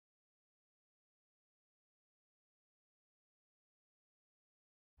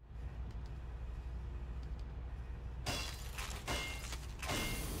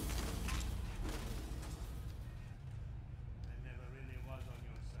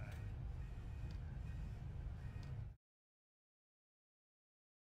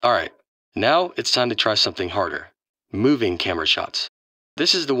Alright, now it's time to try something harder. Moving camera shots.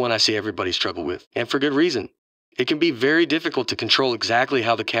 This is the one I see everybody struggle with, and for good reason. It can be very difficult to control exactly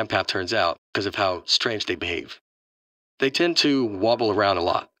how the Campath turns out because of how strange they behave. They tend to wobble around a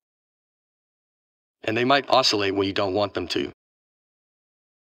lot, and they might oscillate when you don't want them to.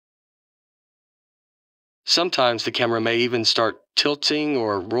 Sometimes the camera may even start tilting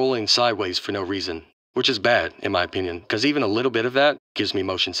or rolling sideways for no reason, which is bad, in my opinion, because even a little bit of that gives me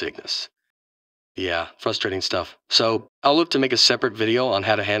motion sickness. Yeah, frustrating stuff. So I'll look to make a separate video on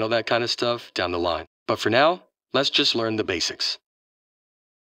how to handle that kind of stuff down the line. But for now, let's just learn the basics.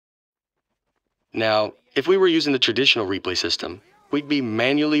 Now, if we were using the traditional replay system, we'd be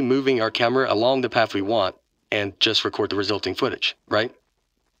manually moving our camera along the path we want and just record the resulting footage, right?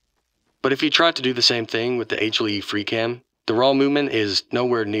 But if you try to do the same thing with the HLAE freecam, the raw movement is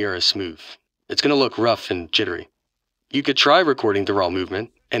nowhere near as smooth. It's going to look rough and jittery. You could try recording the raw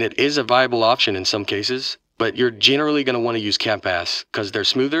movement, and it is a viable option in some cases, but you're generally going to want to use Campaths because they're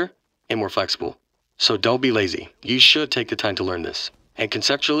smoother and more flexible. So don't be lazy. You should take the time to learn this. And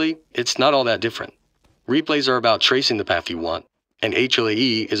conceptually, it's not all that different. Replays are about tracing the path you want, and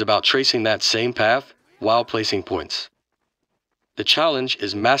HLAE is about tracing that same path while placing points. The challenge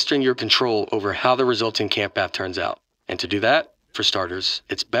is mastering your control over how the resulting Campath turns out. And to do that, for starters,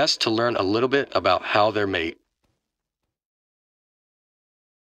 it's best to learn a little bit about how they're made.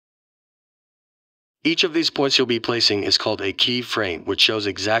 Each of these points you'll be placing is called a key frame, which shows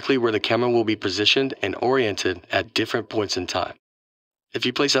exactly where the camera will be positioned and oriented at different points in time. If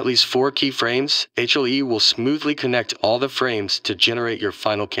you place at least 4 key frames, HLAE will smoothly connect all the frames to generate your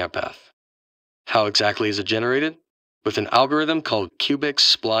final Campath. How exactly is it generated? With an algorithm called cubic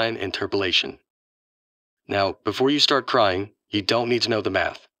spline interpolation. Now, before you start crying, you don't need to know the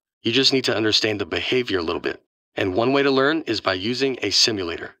math. You just need to understand the behavior a little bit. And one way to learn is by using a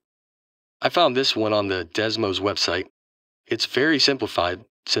simulator. I found this one on the Desmos website. It's very simplified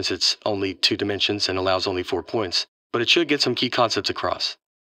since it's only 2 dimensions and allows only 4 points, but it should get some key concepts across.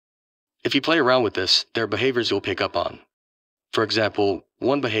 If you play around with this, there are behaviors you'll pick up on. For example,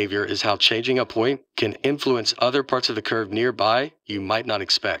 one behavior is how changing a point can influence other parts of the curve nearby you might not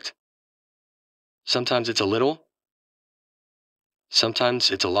expect. Sometimes it's a little,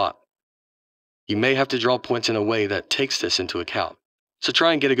 sometimes it's a lot. You may have to draw points in a way that takes this into account. So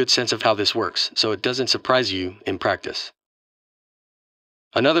try and get a good sense of how this works so it doesn't surprise you in practice.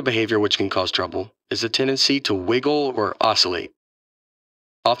 Another behavior which can cause trouble is the tendency to wiggle or oscillate.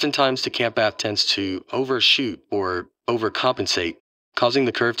 Oftentimes the Campath tends to overshoot or overcompensate, causing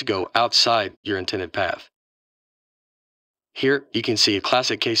the curve to go outside your intended path. Here you can see a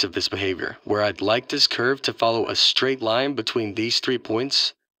classic case of this behavior, where I'd like this curve to follow a straight line between these 3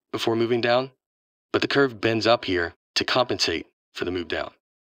 points before moving down, but the curve bends up here to compensate for the move down.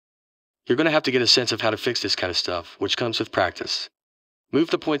 You're going to have to get a sense of how to fix this kind of stuff, which comes with practice. Move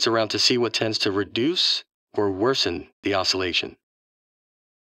the points around to see what tends to reduce or worsen the oscillation.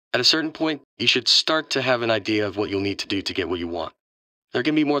 At a certain point, you should start to have an idea of what you'll need to do to get what you want. There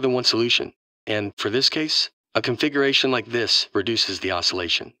can be more than one solution, and for this case, a configuration like this reduces the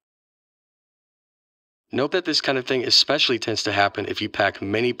oscillation. Note that this kind of thing especially tends to happen if you pack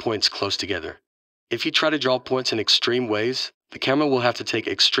many points close together. If you try to draw points in extreme ways, the camera will have to take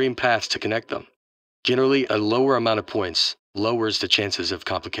extreme paths to connect them. Generally, a lower amount of points lowers the chances of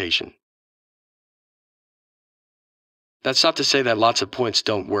complication. That's not to say that lots of points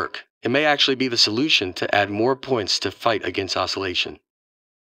don't work. It may actually be the solution to add more points to fight against oscillation.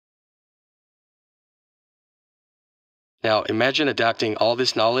 Now imagine adapting all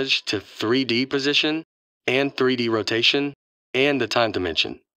this knowledge to 3D position and 3D rotation and the time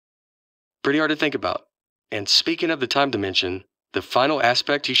dimension. Pretty hard to think about. And speaking of the time dimension, the final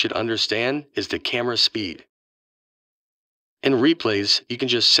aspect you should understand is the camera speed. In replays, you can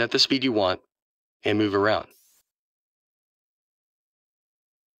just set the speed you want and move around.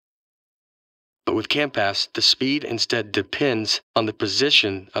 But with Campaths, the speed instead depends on the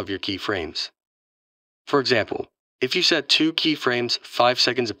position of your keyframes. For example, if you set 2 keyframes 5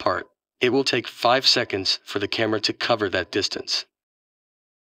 seconds apart, it will take 5 seconds for the camera to cover that distance.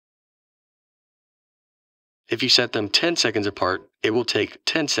 If you set them 10 seconds apart, it will take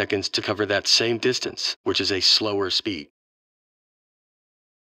 10 seconds to cover that same distance, which is a slower speed.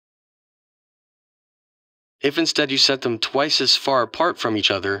 If instead you set them twice as far apart from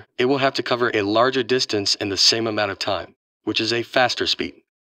each other, it will have to cover a larger distance in the same amount of time, which is a faster speed.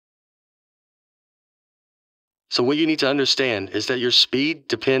 So what you need to understand is that your speed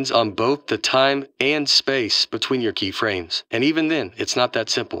depends on both the time and space between your keyframes. And even then, it's not that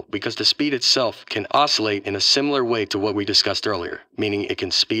simple because the speed itself can oscillate in a similar way to what we discussed earlier, meaning it can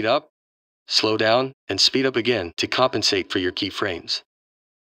speed up, slow down, and speed up again to compensate for your keyframes.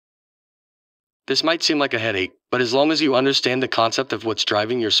 This might seem like a headache, but as long as you understand the concept of what's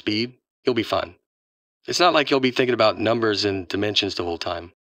driving your speed, you'll be fine. It's not like you'll be thinking about numbers and dimensions the whole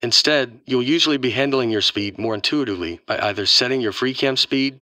time. Instead, you'll usually be handling your speed more intuitively by either setting your freecam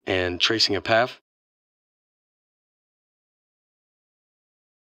speed and tracing a path,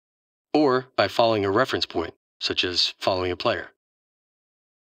 or by following a reference point, such as following a player.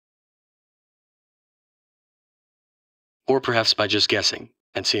 Or perhaps by just guessing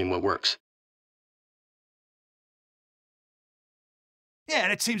and seeing what works. Yeah,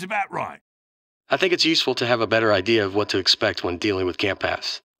 that seems about right. I think it's useful to have a better idea of what to expect when dealing with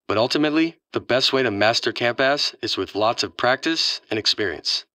Campaths. But ultimately, the best way to master Campaths is with lots of practice and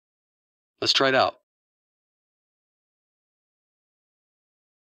experience. Let's try it out.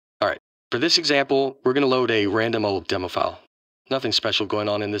 Alright, for this example, we're going to load a random old demo file. Nothing special going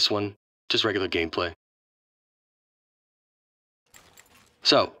on in this one, just regular gameplay.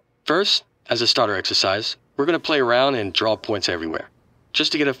 So, first, as a starter exercise, we're going to play around and draw points everywhere,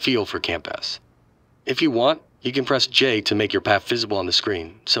 just to get a feel for Campaths. If you want, you can press J to make your path visible on the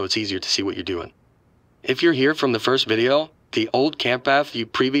screen, so it's easier to see what you're doing. If you're here from the first video, the old Campath you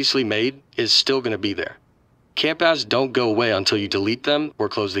previously made is still going to be there. Campaths don't go away until you delete them or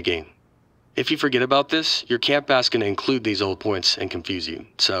close the game. If you forget about this, your Campath's going to include these old points and confuse you,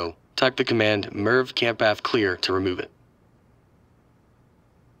 so type the command merv campath clear to remove it.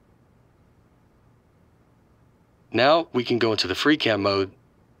 Now we can go into the freecam mode,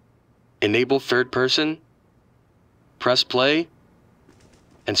 enable third person, press play,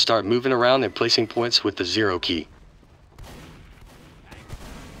 and start moving around and placing points with the 0 key.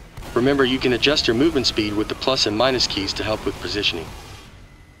 Remember, you can adjust your movement speed with the plus and minus keys to help with positioning.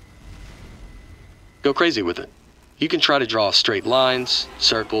 Go crazy with it. You can try to draw straight lines,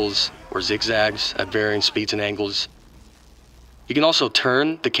 circles, or zigzags at varying speeds and angles. You can also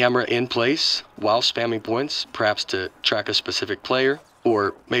turn the camera in place while spamming points, perhaps to track a specific player,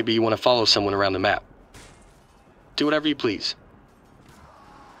 or maybe you want to follow someone around the map. Do whatever you please.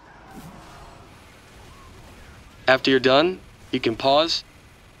 After you're done, you can pause,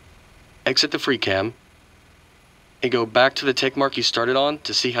 exit the freecam, and go back to the tick mark you started on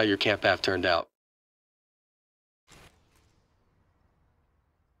to see how your Campath turned out.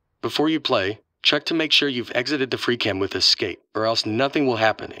 Before you play, check to make sure you've exited the freecam with escape, or else nothing will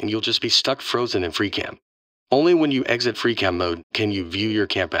happen and you'll just be stuck frozen in freecam. Only when you exit freecam mode can you view your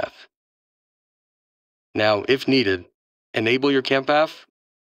Campath. Now, if needed, enable your Campath,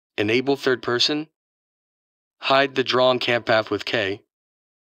 enable third person, hide the drawn Campath with K,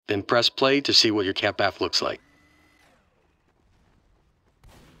 then press play to see what your Campath looks like.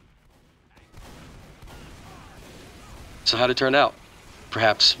 So how'd it turn out?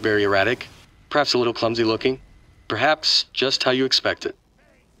 Perhaps very erratic, perhaps a little clumsy looking, perhaps just how you expect it.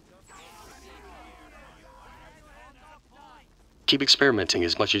 Keep experimenting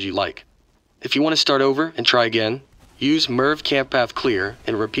as much as you like. If you want to start over and try again, use merv campath clear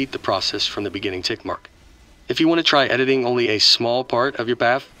and repeat the process from the beginning tick mark. If you want to try editing only a small part of your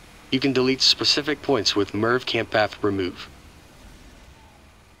path, you can delete specific points with merv campath remove.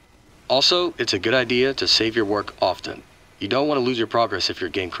 Also, it's a good idea to save your work often. You don't want to lose your progress if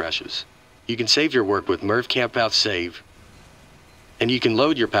your game crashes. You can save your work with merv campath save, and you can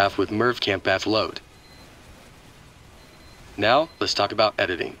load your path with merv campath load. Now, let's talk about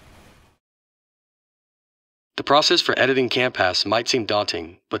editing. The process for editing Campaths might seem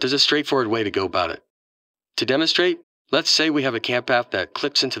daunting, but there's a straightforward way to go about it. To demonstrate, let's say we have a Campath that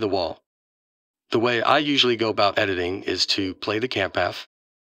clips into the wall. The way I usually go about editing is to play the Campath,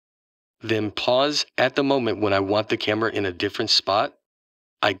 then pause at the moment when I want the camera in a different spot.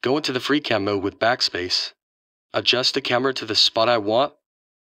 I go into the freecam mode with backspace, adjust the camera to the spot I want,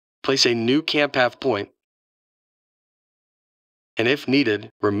 place a new Campath point, and if needed,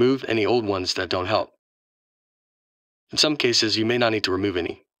 remove any old ones that don't help. In some cases, you may not need to remove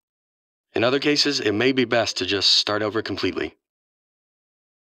any. In other cases, it may be best to just start over completely.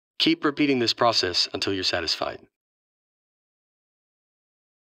 Keep repeating this process until you're satisfied.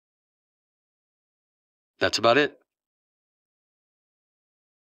 That's about it.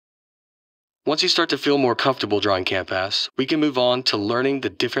 Once you start to feel more comfortable drawing Campaths, we can move on to learning the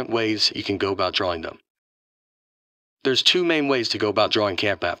different ways you can go about drawing them. There's two main ways to go about drawing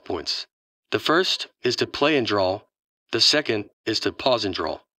Campath points. The first is to play and draw. The second is to pause and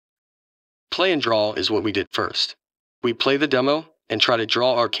draw. Play and draw is what we did first. We play the demo and try to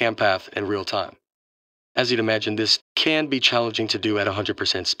draw our cam path in real time. As you'd imagine, this can be challenging to do at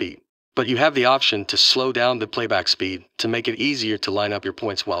 100% speed, but you have the option to slow down the playback speed to make it easier to line up your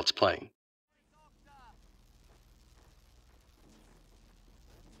points while it's playing.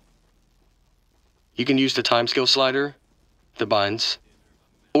 You can use the timescale slider, the binds,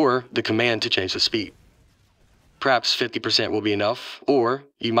 or the command to change the speed. Perhaps 50% will be enough, or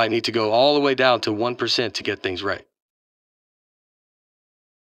you might need to go all the way down to 1% to get things right.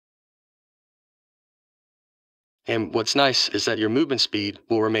 And what's nice is that your movement speed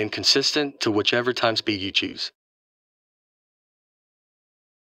will remain consistent to whichever time speed you choose.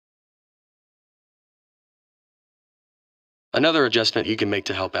 Another adjustment you can make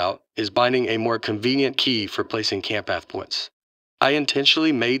to help out is binding a more convenient key for placing Campath points. I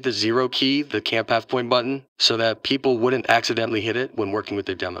intentionally made the 0 key the Campath point button so that people wouldn't accidentally hit it when working with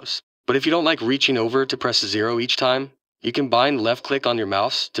their demos. But if you don't like reaching over to press 0 each time, you can bind left click on your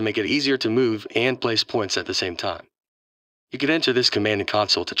mouse to make it easier to move and place points at the same time. You can enter this command in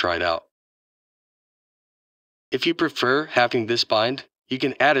console to try it out. If you prefer having this bind, you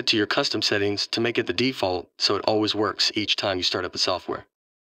can add it to your custom settings to make it the default so it always works each time you start up the software.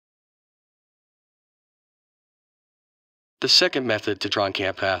 The second method to draw in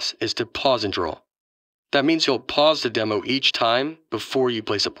Campaths is to pause and draw. That means you'll pause the demo each time before you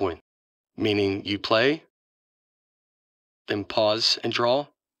place a point, meaning you play, then pause and draw,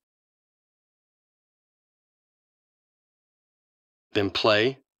 then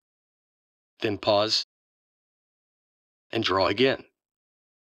play, then pause, and draw again.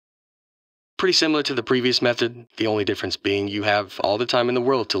 Pretty similar to the previous method, the only difference being you have all the time in the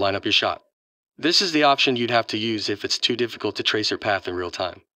world to line up your shot. This is the option you'd have to use if it's too difficult to trace your path in real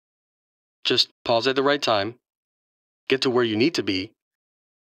time. Just pause at the right time, get to where you need to be,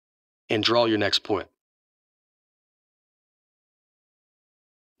 and draw your next point.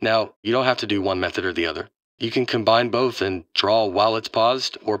 Now, you don't have to do one method or the other. You can combine both and draw while it's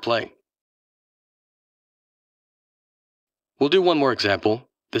paused or play. We'll do one more example,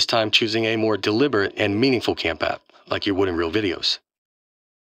 this time choosing a more deliberate and meaningful Campath, like you would in real videos.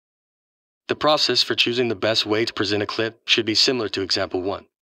 The process for choosing the best way to present a clip should be similar to example 1.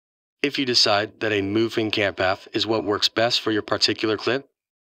 If you decide that a moving Campath is what works best for your particular clip,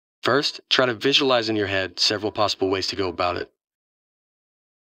 first, try to visualize in your head several possible ways to go about it.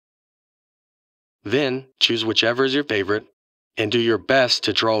 Then, choose whichever is your favorite, and do your best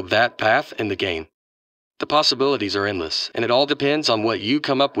to draw that path in the game. The possibilities are endless, and it all depends on what you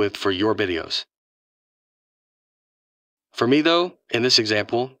come up with for your videos. For me though, in this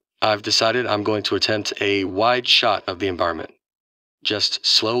example, I've decided I'm going to attempt a wide shot of the environment, just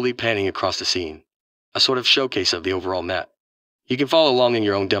slowly panning across the scene, a sort of showcase of the overall net. You can follow along in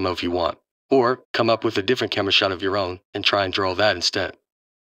your own demo if you want, or come up with a different camera shot of your own and try and draw that instead.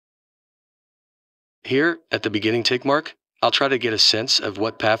 Here, at the beginning tick mark, I'll try to get a sense of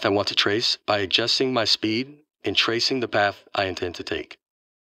what path I want to trace by adjusting my speed and tracing the path I intend to take.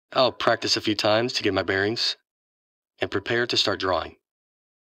 I'll practice a few times to get my bearings and prepare to start drawing.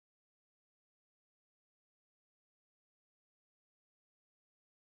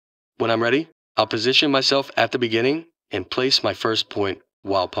 When I'm ready, I'll position myself at the beginning and place my first point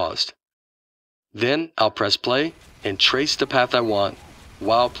while paused. Then I'll press play and trace the path I want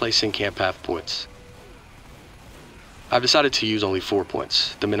while placing Campath points. I've decided to use only 4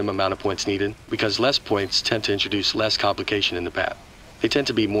 points, the minimum amount of points needed, because less points tend to introduce less complication in the path. They tend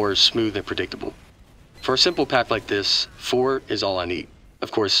to be more smooth and predictable. For a simple path like this, 4 is all I need.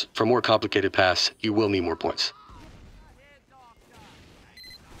 Of course, for more complicated paths, you will need more points.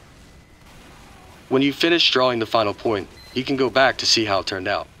 When you finish drawing the final point, you can go back to see how it turned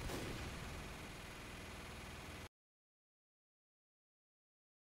out.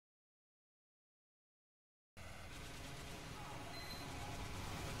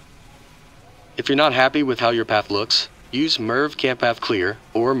 If you're not happy with how your path looks, use Merv Campath Clear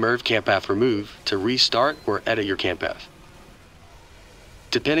or Merv Campath Remove to restart or edit your Campath.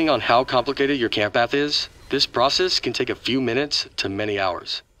 Depending on how complicated your Campath is, this process can take a few minutes to many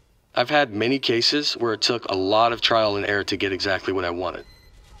hours. I've had many cases where it took a lot of trial and error to get exactly what I wanted.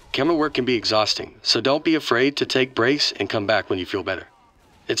 Camera work can be exhausting, so don't be afraid to take breaks and come back when you feel better.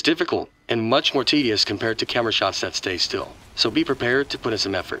 It's difficult and much more tedious compared to camera shots that stay still, so be prepared to put in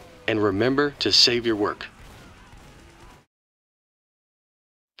some effort. And remember to save your work.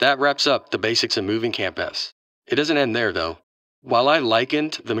 That wraps up the basics of moving Campaths. It doesn't end there though. While I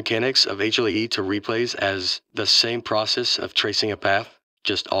likened the mechanics of HLAE to replays as the same process of tracing a path,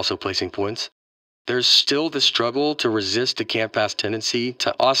 just also placing points, There's still the struggle to resist the Campaths tendency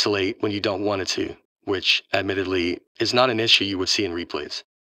to oscillate when you don't want it to, which, admittedly, is not an issue you would see in replays.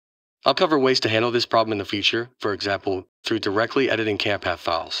 I'll cover ways to handle this problem in the future, for example, through directly editing Campath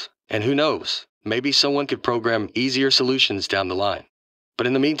files. And who knows, maybe someone could program easier solutions down the line. But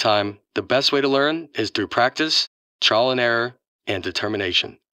in the meantime, the best way to learn is through practice, trial and error, and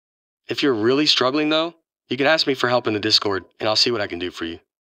determination. If you're really struggling though, you can ask me for help in the Discord and I'll see what I can do for you.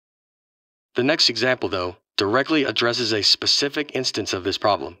 The next example though, directly addresses a specific instance of this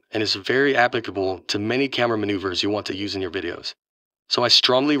problem and is very applicable to many camera maneuvers you want to use in your videos. So I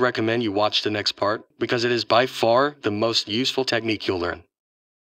strongly recommend you watch the next part because it is by far the most useful technique you'll learn.